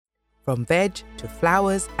from veg to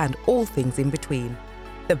flowers and all things in between.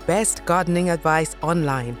 The best gardening advice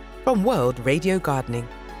online from World Radio Gardening.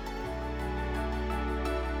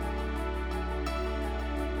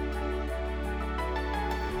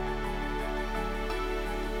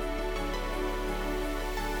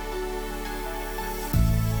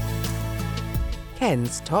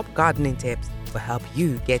 Ken's top gardening tips will help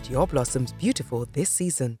you get your blossoms beautiful this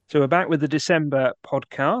season. So we're back with the December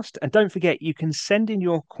podcast. And don't forget, you can send in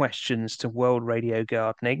your questions to World Radio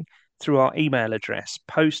Gardening through our email address,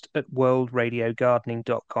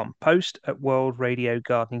 post@worldradiogardening.com.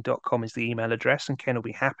 Post@worldradiogardening.com is the email address, and Ken will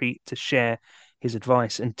be happy to share his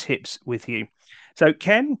advice and tips with you. So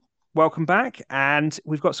Ken, welcome back. And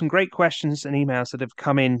we've got some great questions and emails that have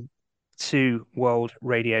come in to World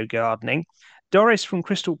Radio Gardening. Doris from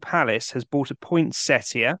Crystal Palace has bought a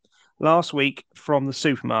poinsettia last week from the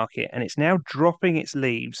supermarket, and it's now dropping its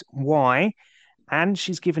leaves. Why? And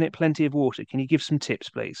she's given it plenty of water. Can you give some tips,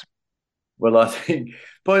 please? Well, I think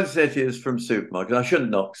poinsettias from supermarkets, I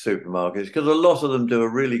shouldn't knock supermarkets because a lot of them do a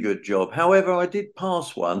really good job. However, I did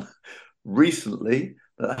pass one recently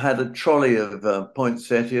that had a trolley of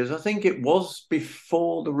poinsettias. I think it was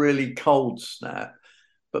before the really cold snap.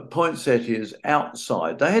 But poinsettias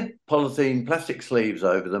outside, they had polythene, plastic sleeves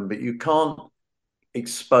over them, but you can't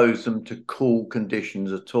expose them to cool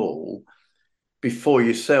conditions at all before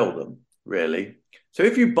you sell them, really. So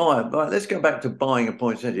if you buy, let's go back to buying a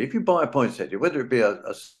poinsettia. If you buy a poinsettia, whether it be a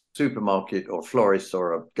supermarket or florist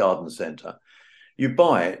or a garden centre, you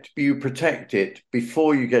buy it, but you protect it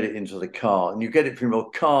before you get it into the car, and you get it from your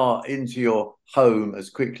car into your home as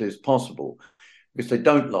quickly as possible, because they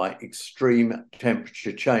don't like extreme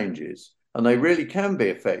temperature changes, and they really can be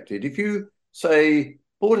affected. If you, say,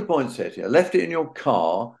 bought a poinsettia, left it in your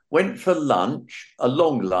car, went for lunch, a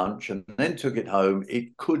long lunch, and then took it home,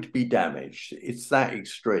 it could be damaged. It's that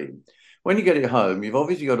extreme. When you get it home, you've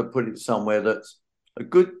obviously got to put it somewhere that's a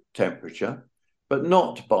good temperature, but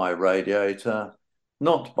not by a radiator,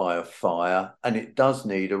 not by a fire, and it does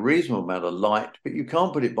need a reasonable amount of light, but you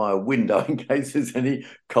can't put it by a window in case there's any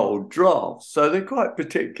cold drafts. So they're quite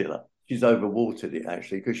particular. She's overwatered it,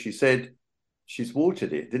 actually, because she said she's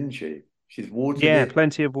watered it, didn't she? She's watered it. Yeah,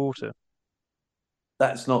 plenty of water.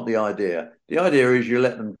 That's not the idea. The idea is you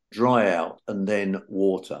let them dry out and then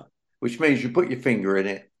water, which means you put your finger in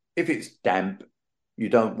it. If it's damp, you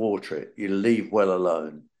don't water it. You leave well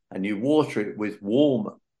alone, and you water it with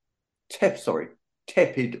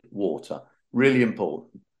tepid water. Really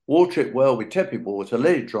important. Water it well with tepid water,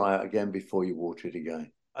 let it dry out again before you water it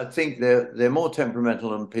again. I think they're more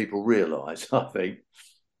temperamental than people realise, I think.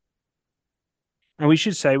 And we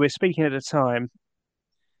should say we're speaking at a time,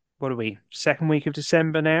 what are we, second week of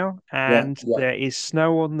December now? And there is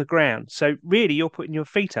snow on the ground. So really, you're putting your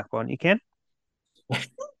feet up, aren't you, Ken?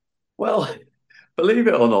 Well, believe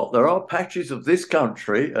it or not, there are patches of this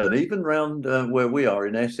country, and even around where we are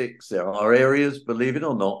in Essex, there are areas, believe it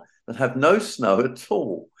or not, that have no snow at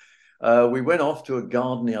all. We went off to a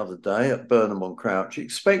garden the other day at Burnham on Crouch,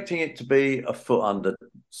 expecting it to be a foot under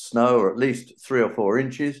snow, or at least 3 or 4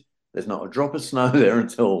 inches. There's not a drop of snow there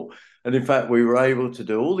at all. And in fact, we were able to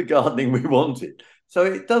do all the gardening we wanted. So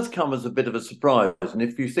it does come as a bit of a surprise. And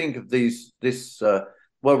if you think of this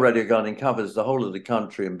World Radio Gardening covers the whole of the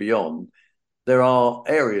country and beyond, there are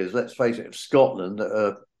areas, let's face it, of Scotland that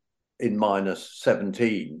are in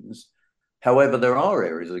 -17s. However, there are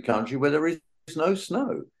areas of the country where there is no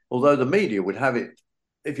snow, although the media would have it.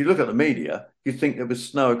 If you look at the media, you'd think there was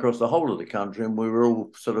snow across the whole of the country and we were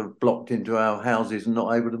all sort of blocked into our houses and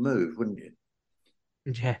not able to move, wouldn't you?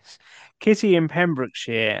 Yes. Kitty in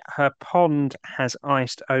Pembrokeshire, her pond has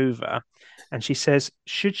iced over, and she says,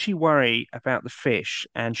 should she worry about the fish,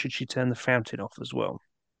 and should she turn the fountain off as well?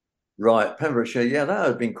 Right, Pembrokeshire, yeah, that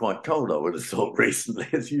has been quite cold, I would have thought, recently,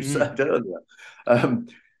 as you said earlier.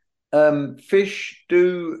 Fish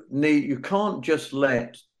do need, you can't just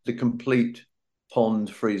let the complete pond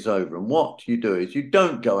freeze over. And what you do is you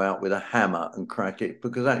don't go out with a hammer and crack it,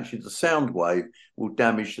 because actually the sound wave will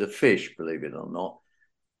damage the fish, believe it or not,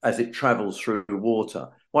 as it travels through water.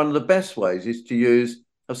 One of the best ways is to use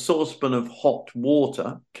a saucepan of hot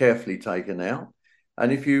water, carefully taken out.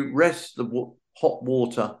 And if you rest the hot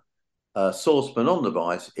water saucepan on the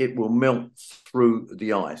ice, it will melt through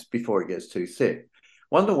the ice before it gets too thick.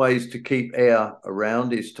 One of the ways to keep air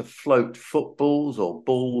around is to float footballs or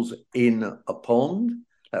balls in a pond.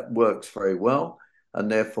 That works very well,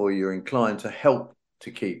 and therefore you're inclined to help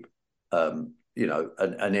to keep an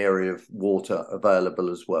area of water available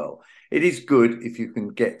as well. It is good if you can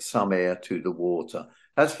get some air to the water.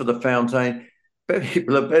 As for the fountain,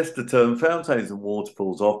 people are best to turn fountains and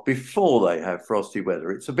waterfalls off before they have frosty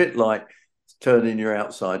weather. It's a bit like turning your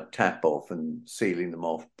outside tap off and sealing them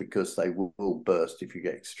off, because they will burst if you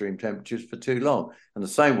get extreme temperatures for too long. And the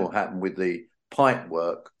same will happen with the pipe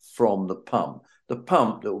work from the pump. The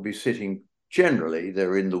pump that will be sitting, generally,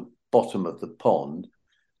 they're in the bottom of the pond.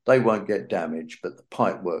 They won't get damaged, but the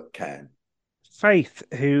pipe work can. Faith,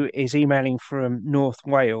 who is emailing from North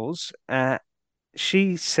Wales,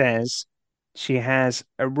 she says she has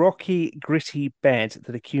a rocky, gritty bed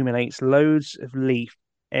that accumulates loads of leaf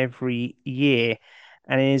every year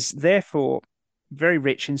and is therefore very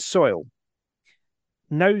rich in soil.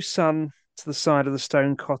 No sun to the side of the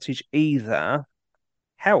stone cottage either.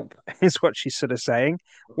 Help is what she's sort of saying.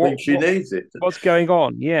 I think she needs it. What's going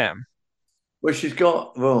on? Yeah. Well, she's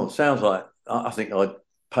got, well, it sounds like, I think I'd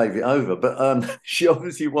pave it over, but she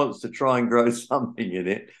obviously wants to try and grow something in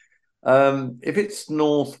it. If it's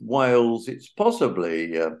North Wales, it's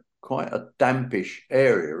possibly quite a dampish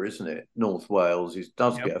area, isn't it? North Wales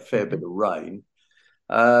does get a fair bit of rain.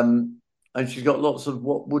 And she's got lots of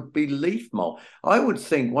what would be leaf mold. I would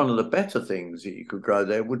think one of the better things that you could grow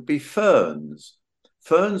there would be ferns.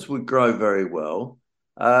 Ferns would grow very well.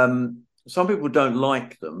 Some people don't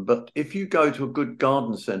like them, but if you go to a good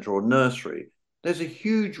garden centre or nursery, there's a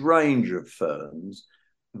huge range of ferns,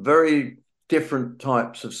 very different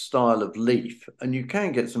types of style of leaf, and you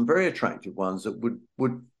can get some very attractive ones that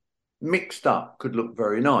would mixed up could look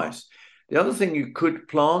very nice. The other thing you could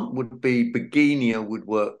plant would be begonia, would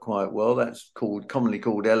work quite well. That's commonly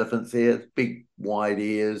called elephant's ears, big wide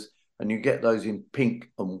ears, and you get those in pink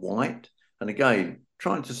and white. And again,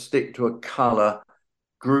 trying to stick to a colour,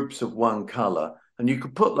 groups of one colour, and you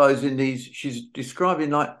could put those in these, she's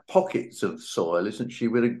describing like pockets of soil, isn't she,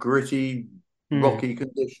 with a gritty, rocky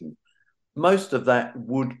condition. Most of that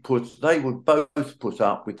they would both put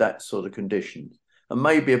up with that sort of conditions. And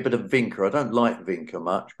maybe a bit of vinca. I don't like vinca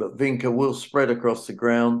much, but vinca will spread across the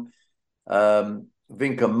ground.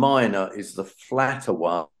 Vinca minor is the flatter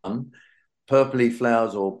one, purpley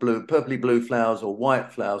flowers or purpley blue flowers or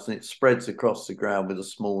white flowers, and it spreads across the ground with a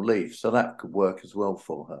small leaf. So that could work as well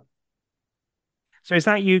for her. So is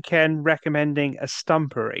that you, Ken, recommending a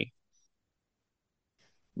stumpery?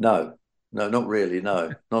 No, not really.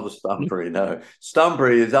 No, not a stumpery. No,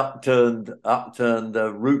 stumpery is upturned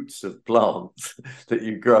roots of plants that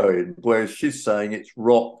you grow in, whereas she's saying it's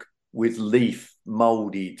rock with leaf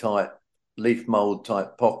mold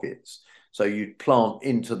type pockets. So you'd plant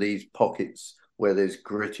into these pockets where there's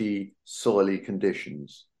gritty, soily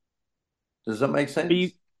conditions. Does that make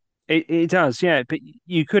sense? It does, yeah. But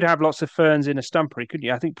you could have lots of ferns in a stumpery, couldn't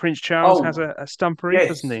you? I think Prince Charles has a stumpery,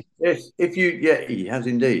 doesn't he? Yes, he has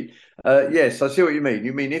indeed. Yes, I see what you mean.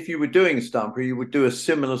 You mean if you were doing a stumpery, you would do a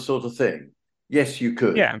similar sort of thing. Yes, you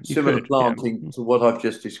could. Yeah, similar planting to what I've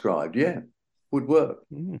just described. Yeah, would work.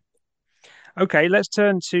 Okay, let's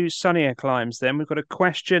turn to sunnier climes then. We've got a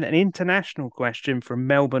question, an international question from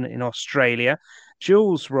Melbourne in Australia.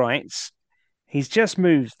 Jules writes, he's just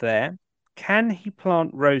moved there. Can he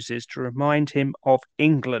plant roses to remind him of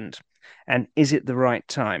England? And is it the right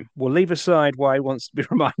time? We'll leave aside why he wants to be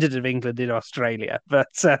reminded of England in Australia. But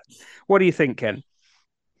what do you think, Ken?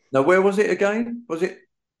 Now, where was it again? Was it?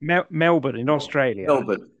 Melbourne in Australia.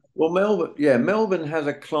 Melbourne. Well, Melbourne has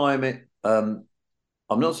a climate. I'm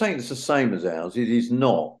not saying it's the same as ours. It is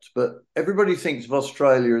not. But everybody thinks of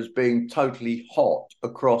Australia as being totally hot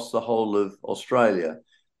across the whole of Australia.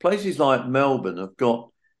 Places like Melbourne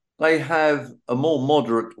they have a more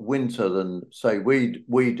moderate winter than, say, we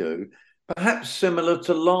do, perhaps similar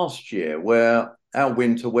to last year, where our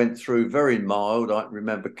winter went through very mild. I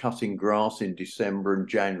remember cutting grass in December and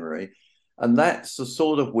January, and that's the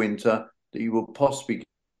sort of winter that you will possibly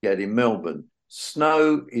get in Melbourne.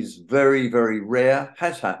 Snow is very, very rare,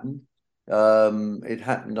 has happened. It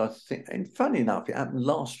happened, I think, and funny enough, it happened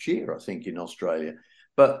last year, I think, in Australia.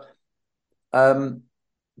 But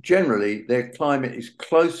generally, their climate is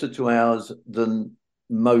closer to ours than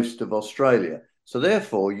most of Australia. So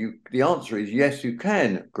therefore, the answer is yes, you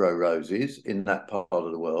can grow roses in that part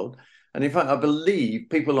of the world. And in fact, I believe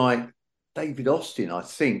people like David Austin, I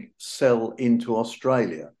think, sell into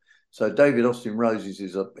Australia. So David Austin roses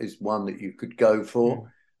is one that you could go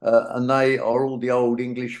for. And they are all the old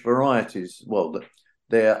English varieties. Well,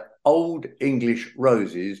 they're old English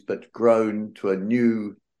roses, but grown to a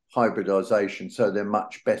new hybridization, so they're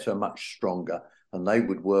much better, much stronger, and they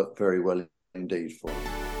would work very well indeed for you.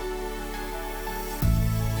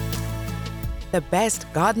 The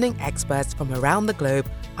best gardening experts from around the globe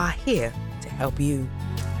are here to help you.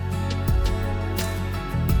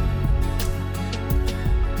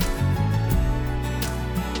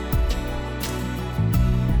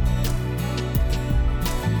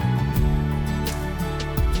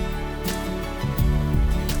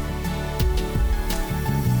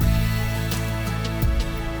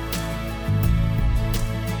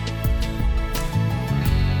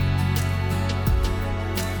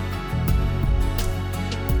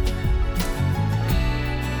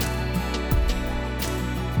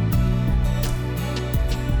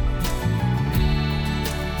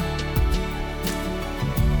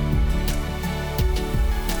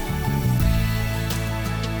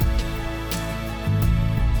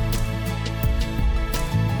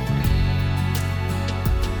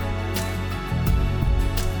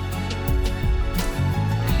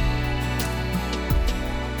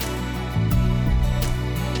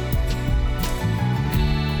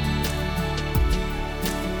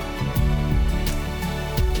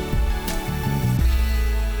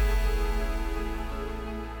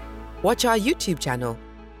 Watch our YouTube channel.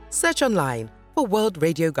 Search online for World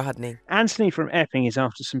Radio Gardening. Anthony from Epping is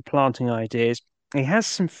after some planting ideas. He has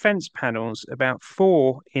some fence panels, about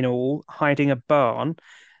 4 in all, hiding a barn,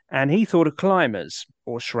 and he thought of climbers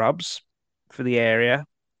or shrubs for the area.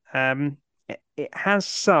 It has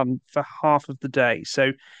sun for half of the day.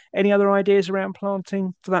 So, any other ideas around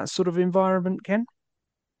planting for that sort of environment, Ken?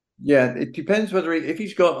 Yeah, it depends whether if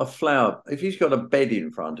he's got if he's got a bed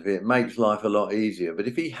in front of it, it makes life a lot easier. But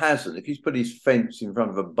if he hasn't, if he's put his fence in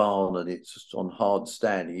front of a barn and it's on hard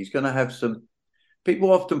standing, he's going to have some.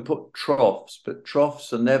 People often put troughs, but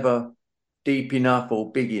troughs are never deep enough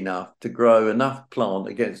or big enough to grow enough plant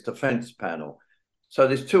against a fence panel. So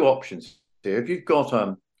there's 2 options here. If you've got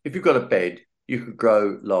a bed, you could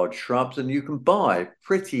grow large shrubs, and you can buy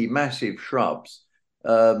pretty massive shrubs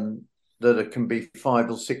that can be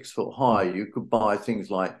 5 or 6 foot high. You could buy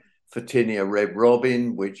things like Photinia red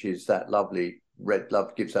robin, which is that lovely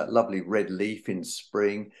gives that lovely red leaf in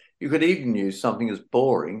spring. You could even use something as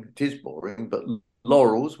boring, it is boring, but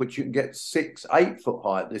laurels, which you can get 6, 8 foot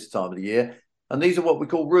high at this time of the year. And these are what we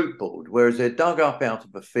call root board, whereas they're dug up out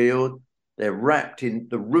of a field, the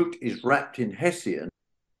root is wrapped in hessian,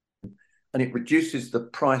 and it reduces the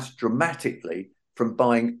price dramatically from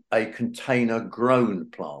buying a container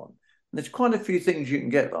grown plant. And there's quite a few things you can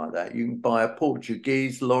get like that. You can buy a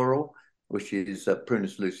Portuguese laurel, which is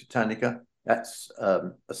Prunus lusitanica. That's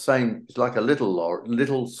it's like a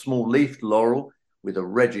little small leafed laurel with a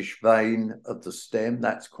reddish vein of the stem.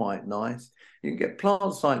 That's quite nice. You can get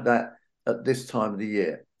plants like that at this time of the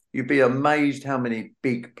year. You'd be amazed how many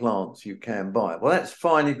big plants you can buy. Well, that's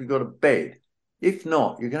fine if you've got a bed. If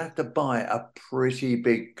not, you're going to have to buy a pretty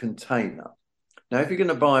big container. Now, if you're going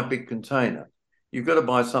to buy a big container, you've got to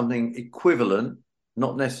buy something equivalent,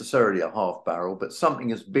 not necessarily a half barrel, but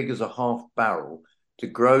something as big as a half barrel to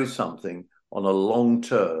grow something on a long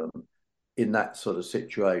term in that sort of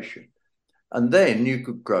situation. And then you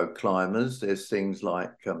could grow climbers. There's things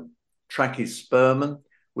like Trachispermum,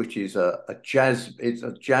 which is it's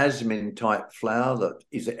a jasmine type flower that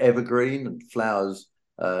is evergreen and flowers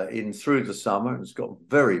in through the summer. It's got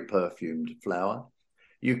very perfumed flower.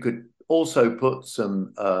 You could also put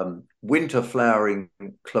some winter flowering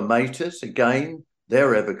clematis. Again,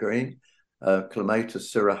 they're evergreen.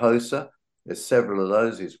 Clematis cerejosa. There's several of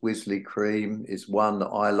those. It's Wisley cream is one that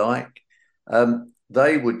I like.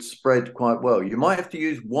 They would spread quite well. You might have to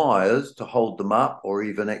use wires to hold them up, or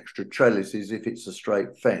even extra trellises if it's a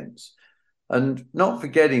straight fence. And not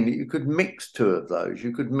forgetting that you could mix 2 of those.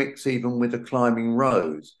 You could mix even with a climbing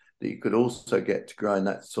rose that you could also get to grow in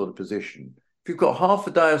that sort of position. If you've got half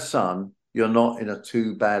a day of sun, you're not in a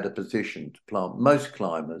too bad a position to plant most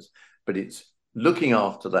climbers, but it's looking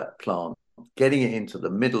after that plant, getting it into the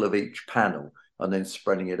middle of each panel and then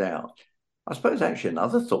spreading it out. I suppose actually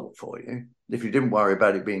another thought for you, if you didn't worry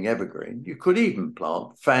about it being evergreen, you could even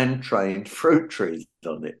plant fan-trained fruit trees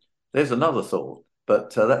on it. There's another thought,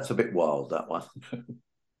 but that's a bit wild, that one.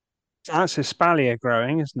 That's espalier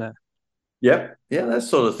growing, isn't it? Yeah, that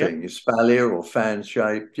sort of thing. Yep. Espalier or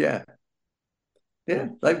fan-shaped, yeah. Yeah,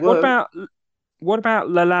 they work. What about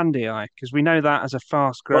Lalandii? Because we know that as a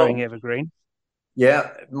fast-growing evergreen.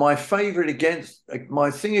 Yeah, my thing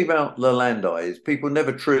about Lalandii is people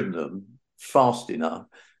never trim them fast enough,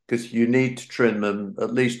 because you need to trim them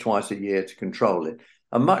at least twice a year to control it.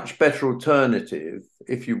 A much better alternative,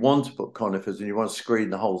 if you want to put conifers and you want to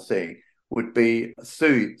screen the whole thing, would be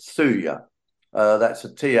Thuja. That's a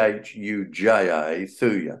Thuja,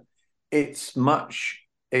 Thuja.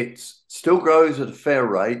 It still grows at a fair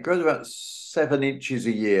rate, grows about 7 inches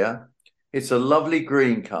a year. It's a lovely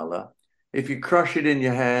green colour. If you crush it in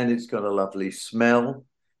your hand, it's got a lovely smell.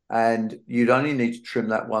 And you'd only need to trim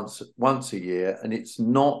that once a year. And it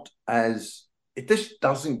just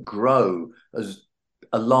doesn't grow as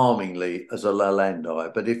alarmingly as a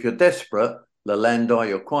Lalandii. But if you're desperate, Lalandii,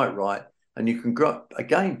 you're quite right. And you can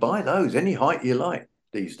buy those any height you like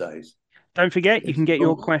these days. Don't forget, you can get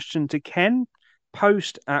your question to Ken.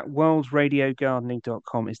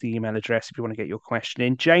 post@worldradiogardening.com is the email address if you want to get your question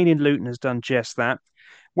in. Jane in Luton has done just that.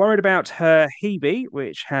 Worried about her Hebe,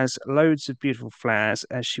 which has loads of beautiful flowers,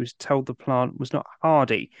 as she was told the plant was not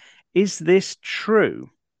hardy. Is this true?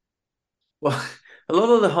 Well, a lot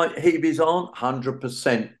of the Hebes aren't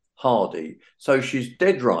 100% hardy, so she's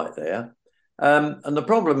dead right there. And the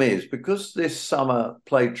problem is, because this summer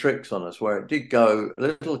played tricks on us, where it did go a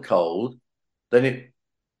little cold, then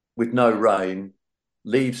with no rain,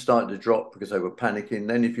 leaves started to drop because they were panicking.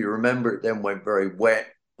 Then, if you remember, it then went very wet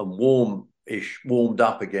and warmed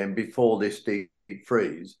up again before this deep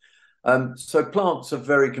freeze. So plants are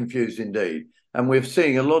very confused indeed. And we're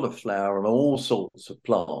seeing a lot of flower on all sorts of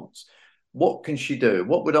plants. What can she do?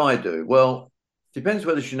 What would I do? Well, depends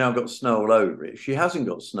whether she now got snow all over it. If she hasn't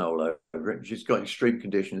got snow all over it, she's got extreme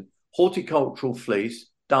conditions, horticultural fleece,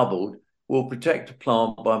 doubled, will protect a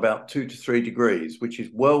plant by about 2 to 3 degrees, which is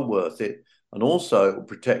well worth it. And also it will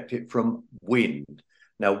protect it from wind.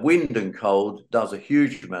 Now, wind and cold does a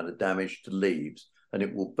huge amount of damage to leaves, and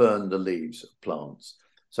it will burn the leaves of plants.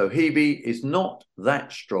 So Hebe is not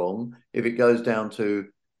that strong if it goes down to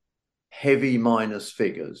heavy minus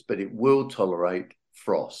figures, but it will tolerate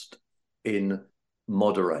frost in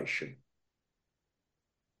moderation.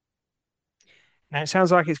 Now, it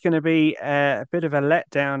sounds like it's going to be a bit of a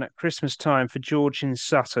letdown at Christmas time for George in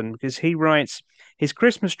Sutton, because he writes, his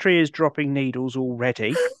Christmas tree is dropping needles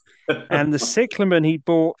already, and the cyclamen he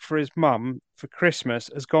bought for his mum for Christmas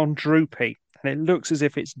has gone droopy, and it looks as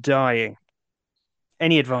if it's dying.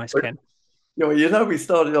 Any advice, Ken? We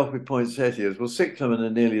started off with poinsettias. Well, cyclamen are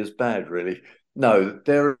nearly as bad, really. No,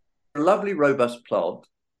 they're a lovely, robust plant,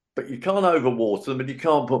 but you can't overwater them and you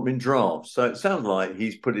can't put them in drafts. So it sounds like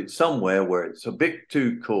he's put it somewhere where it's a bit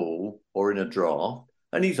too cool or in a draft,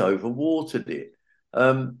 and he's overwatered it.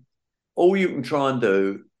 All you can try and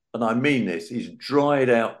do, and I mean this, is dry it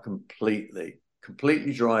out completely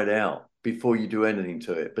dry it out before you do anything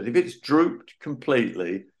to it. But if it's drooped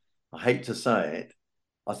completely, I hate to say it,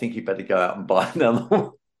 I think you better go out and buy another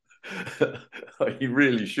one. He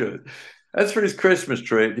really should. As for his Christmas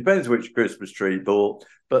tree, it depends which Christmas tree he bought,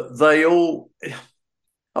 but I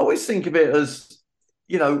always think of it as,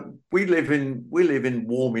 we live in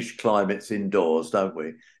warmish climates indoors, don't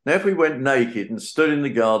we? Now, if we went naked and stood in the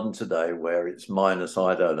garden today where it's minus,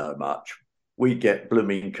 I don't know much, we get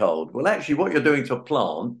blooming cold. Well, actually, what you're doing to a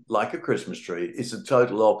plant, like a Christmas tree, is the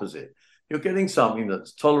total opposite. You're getting something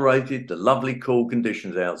that's tolerated the lovely cool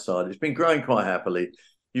conditions outside. It's been growing quite happily.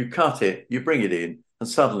 You cut it, you bring it in, and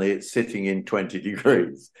suddenly it's sitting in 20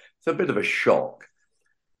 degrees. It's a bit of a shock.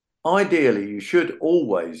 Ideally, you should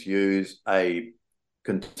always use a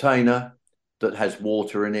container that has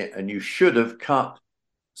water in it, and you should have cut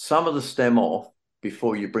some of the stem off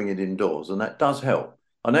before you bring it indoors, and that does help.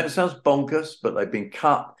 I know it sounds bonkers, but they've been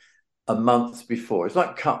cut a month before. It's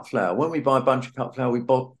like cut flower. When we buy a bunch of cut flower, we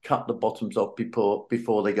cut the bottoms off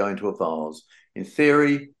before they go into a vase. In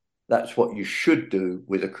theory, that's what you should do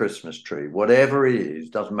with a Christmas tree. Whatever it is,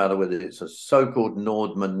 doesn't matter whether it's a so-called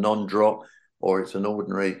Nordmann non-drop or it's an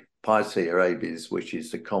ordinary Picea abies, which is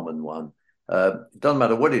the common one. It doesn't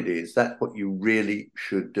matter what it is, that's what you really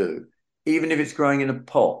should do. Even if it's growing in a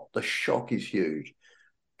pot, the shock is huge.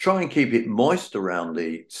 Try and keep it moist around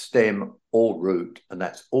the stem or root, and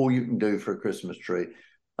that's all you can do for a Christmas tree.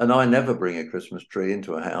 And I never bring a Christmas tree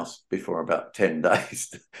into a house before about 10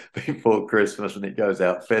 days before Christmas, and it goes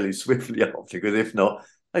out fairly swiftly after, because if not,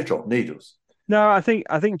 they drop needles. No, I think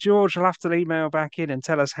George will have to email back in and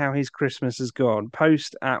tell us how his Christmas has gone.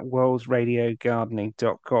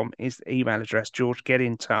 post@worldradiogardening.com is the email address. George, get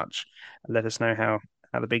in touch and let us know how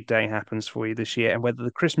the big day happens for you this year, and whether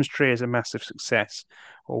the Christmas tree is a massive success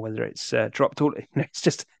or whether it's dropped all. It's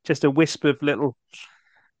just a wisp of little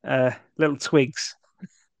twigs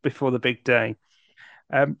before the big day.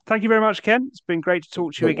 Thank you very much, Ken. It's been great to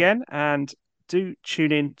talk to you again, and do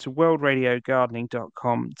tune in to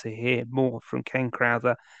worldradiogardening.com to hear more from Ken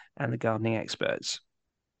Crowther and the gardening experts.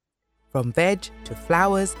 From veg to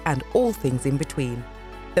flowers and all things in between,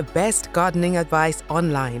 the best gardening advice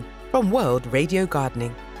online from World Radio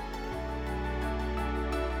Gardening.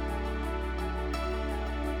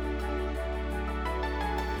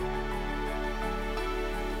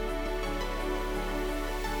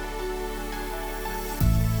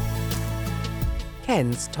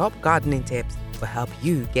 Ken's top gardening tips will help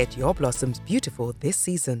you get your blossoms beautiful this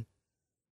season.